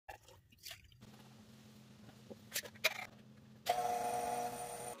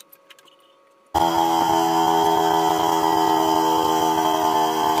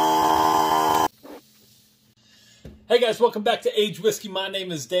Hey guys, welcome back to Age Whiskey. My name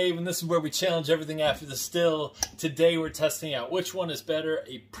is Dave, and this is where we challenge everything after the still. Today we're testing out which one is better,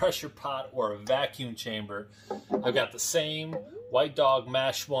 a pressure pot or a vacuum chamber. I've got the same White Dog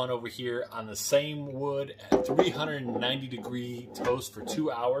mash one over here on the same wood at 390-degree toast for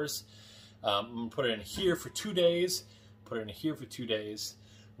 2 hours. I'm going to put it in here for 2 days, put it in here for 2 days,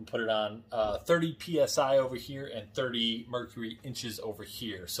 and put it on 30 PSI over here and 30 mercury inches over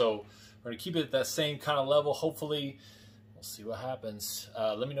here. So we're going to keep it at that same kind of level. Hopefully, we'll see what happens.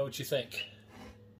 Let me know what you think.